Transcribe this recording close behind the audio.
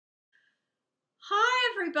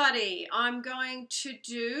everybody. I'm going to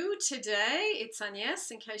do today, it's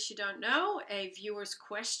Agnes, in case you don't know, a viewer's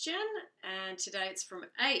question, and today it's from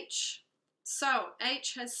H. So,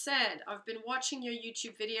 H has said, I've been watching your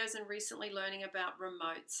YouTube videos and recently learning about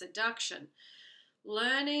remote seduction.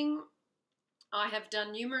 I have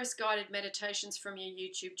done numerous guided meditations from your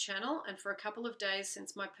YouTube channel, and for a couple of days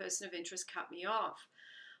since my person of interest cut me off.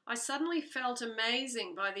 I suddenly felt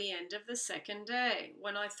amazing by the end of the second day,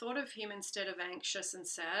 when I thought of him instead of anxious and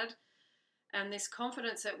sad, and this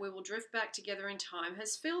confidence that we will drift back together in time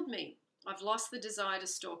has filled me. I've lost the desire to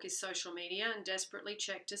stalk his social media and desperately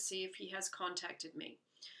check to see if he has contacted me.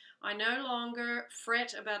 I no longer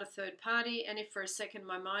fret about a third party, and if for a second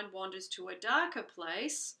my mind wanders to a darker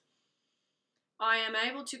place, I am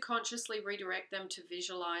able to consciously redirect them to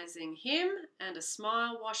visualizing him, and a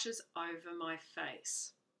smile washes over my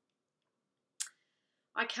face.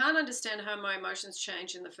 I can't understand how my emotions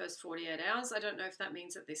change in the first 48 hours. I don't know if that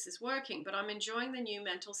means that this is working, but I'm enjoying the new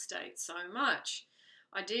mental state so much.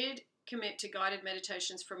 I did commit to guided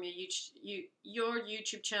meditations from your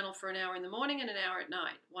YouTube channel for an hour in the morning and an hour at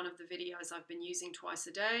night. One of the videos I've been using twice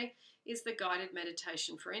a day is the guided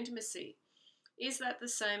meditation for intimacy. Is that the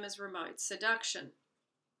same as remote seduction?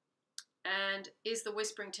 And is the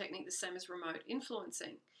whispering technique the same as remote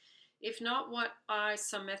influencing? If not, what are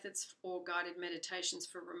some methods or guided meditations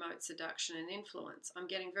for remote seduction and influence? I'm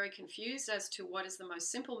getting very confused as to what is the most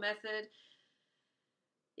simple method.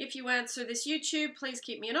 If you answer this YouTube, please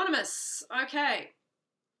keep me anonymous. Okay,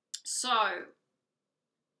 so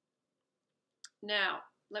now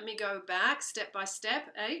let me go back step by step,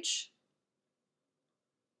 H.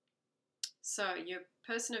 So your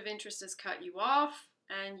person of interest has cut you off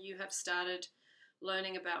and you have started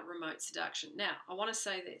learning about remote seduction. Now, I want to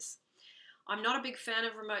say this. I'm not a big fan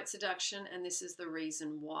of remote seduction, and this is the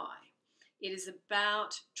reason why. It is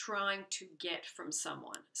about trying to get from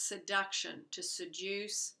someone. Seduction, to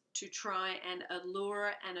seduce, to try and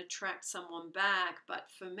allure and attract someone back. But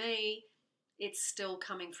for me, it's still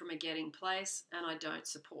coming from a getting place, and I don't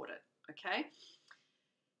support it, okay?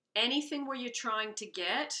 Anything where you're trying to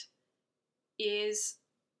get is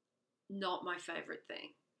not my favorite thing.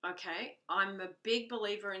 Okay, I'm a big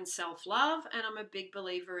believer in self-love, and I'm a big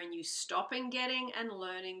believer in you stopping getting and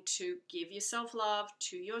learning to give yourself love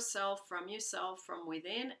to yourself, from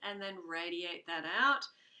within, and then radiate that out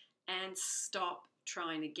and stop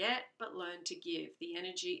trying to get, but learn to give. The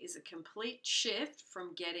energy is a complete shift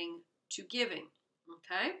from getting to giving,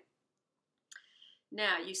 okay?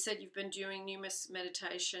 Now, you said you've been doing numerous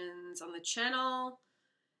meditations on the channel,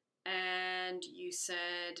 and you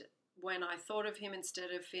said, when I thought of him, instead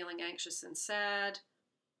of feeling anxious and sad,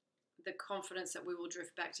 the confidence that we will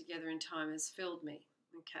drift back together in time has filled me.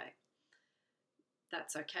 Okay.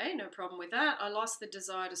 That's okay. No problem with that. I lost the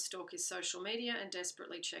desire to stalk his social media and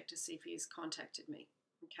desperately check to see if he has contacted me.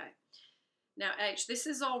 Okay. Now, H, this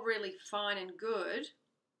is all really fine and good,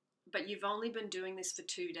 but you've only been doing this for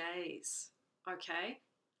 2 days. Okay.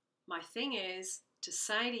 My thing is to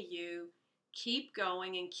say to you, keep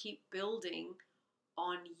going and keep building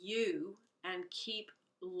on you, and keep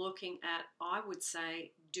looking at, I would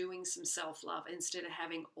say, doing some self-love instead of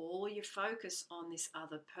having all your focus on this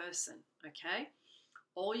other person, okay?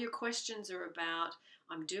 All your questions are about,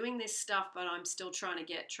 I'm doing this stuff, but I'm still trying to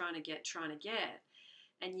get.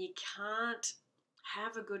 And you can't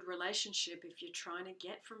have a good relationship if you're trying to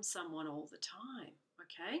get from someone all the time,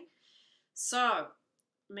 okay? So,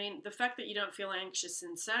 I mean, the fact that you don't feel anxious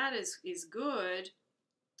and sad is good,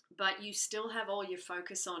 but you still have all your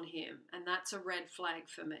focus on him, and that's a red flag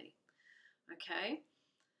for me, okay?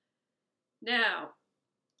 Now,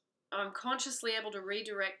 I'm consciously able to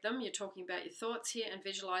redirect them. You're talking about your thoughts here, and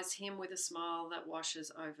visualize him with a smile that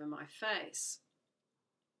washes over my face.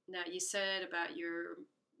 Now, you said about your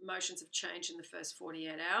emotions have changed in the first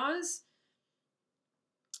 48 hours.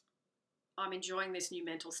 I'm enjoying this new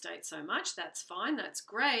mental state so much. That's fine, that's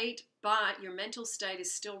great, but your mental state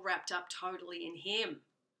is still wrapped up totally in him.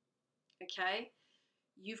 Okay,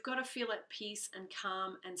 you've got to feel at peace and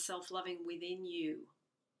calm and self-loving within you.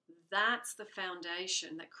 That's the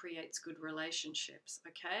foundation that creates good relationships,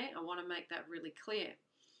 okay? I want to make that really clear.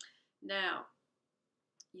 Now,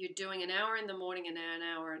 you're doing an hour in the morning and an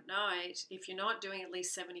hour at night. If you're not doing at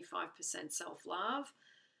least 75% self-love,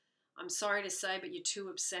 I'm sorry to say, but you're too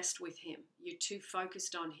obsessed with him. You're too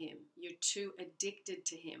focused on him. You're too addicted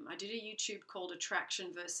to him. I did a YouTube called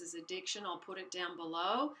Attraction versus Addiction. I'll put it down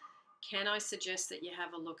below. Can I suggest that you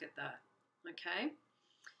have a look at that? Okay.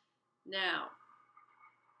 Now,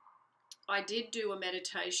 I did do a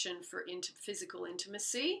meditation for physical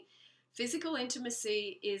intimacy, Physical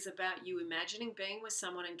intimacy is about you imagining being with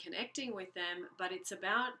someone and connecting with them, but it's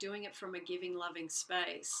about doing it from a giving, loving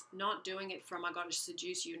space, not doing it from, I got to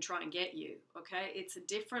seduce you and try and get you, okay? It's a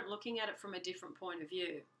different, looking at it from a different point of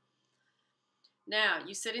view. Now,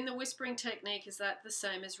 you said in the whispering technique, is that the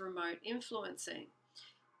same as remote influencing?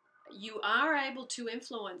 You are able to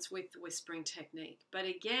influence with the whispering technique, but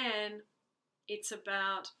again, it's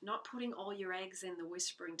about not putting all your eggs in the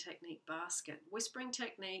whispering technique basket. Whispering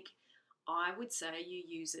technique, I would say you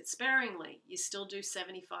use it sparingly. You still do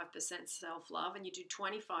 75% self-love and you do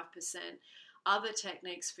 25% other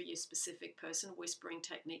techniques for your specific person. Whispering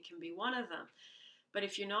technique can be one of them. But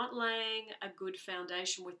if you're not laying a good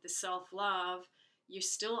foundation with the self-love, you're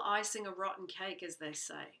still icing a rotten cake, as they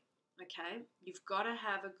say. Okay? You've got to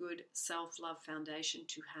have a good self-love foundation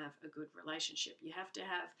to have a good relationship. You have to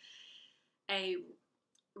have a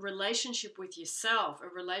relationship with yourself, a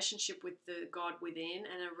relationship with the God within,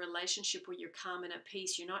 and a relationship where you're calm and at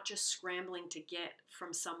peace. You're not just scrambling to get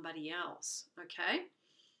from somebody else, okay?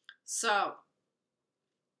 So,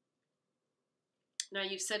 now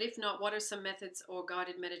you've said, if not, what are some methods or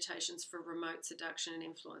guided meditations for remote seduction and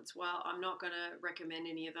influence? Well, I'm not going to recommend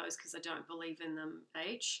any of those because I don't believe in them,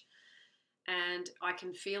 H. And I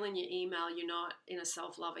can feel in your email you're not in a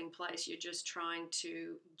self-loving place. You're just trying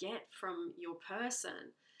to get from your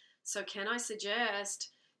person. So can I suggest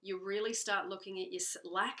you really start looking at your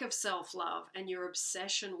lack of self-love and your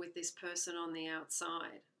obsession with this person on the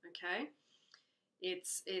outside, okay?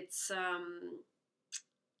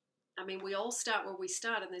 I mean, we all start where we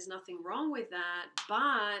start and there's nothing wrong with that.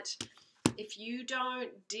 But if you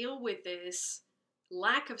don't deal with this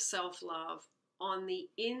lack of self-love on the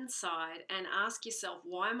inside and ask yourself,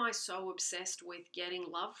 why am I so obsessed with getting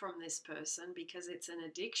love from this person? Because it's an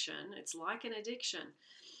addiction. It's like an addiction.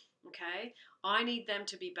 Okay, I need them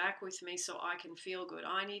to be back with me so I can feel good.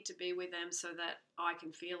 I need to be with them so that I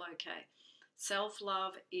can feel okay.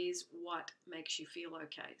 Self-love is what makes you feel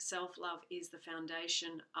okay. Self-love is the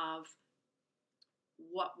foundation of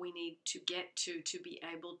what we need to get to be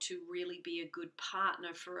able to really be a good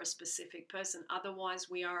partner for a specific person.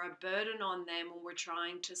 Otherwise, we are a burden on them when we're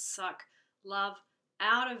trying to suck love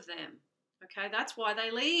out of them. Okay, that's why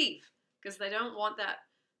they leave, because they don't want that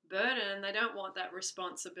burden and they don't want that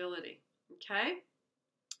responsibility. Okay,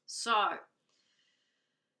 so I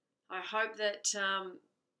hope that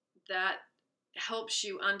that helps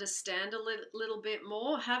you understand a little bit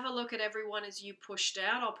more. Have a look at everyone as you pushed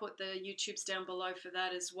out. I'll put the YouTubes down below for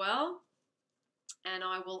that as well, and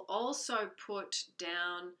I will also put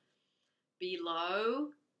down below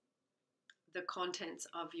the contents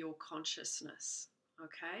of your consciousness.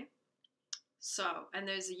 Okay, so, and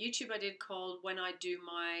there's a YouTube I did called When I Do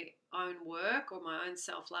My Own Work or My Own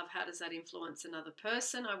Self-Love, How Does That Influence Another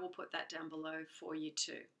Person? I will put that down below for you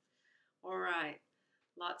too. All right,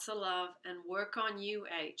 lots of love and work on you,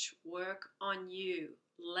 H. Work on you.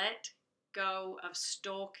 Let go of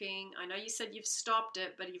stalking. I know you said you've stopped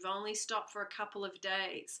it, but you've only stopped for a couple of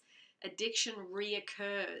days. Addiction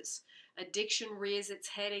reoccurs. Addiction rears its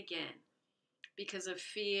head again because of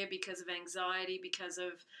fear, because of anxiety, because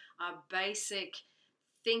of basic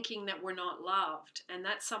thinking that we're not loved. And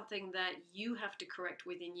that's something that you have to correct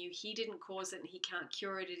within you. He didn't cause it and he can't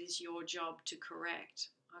cure it. It is your job to correct.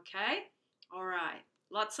 Okay? All right.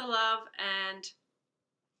 Lots of love, and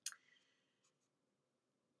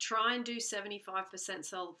try and do 75%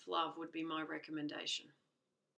 self-love would be my recommendation.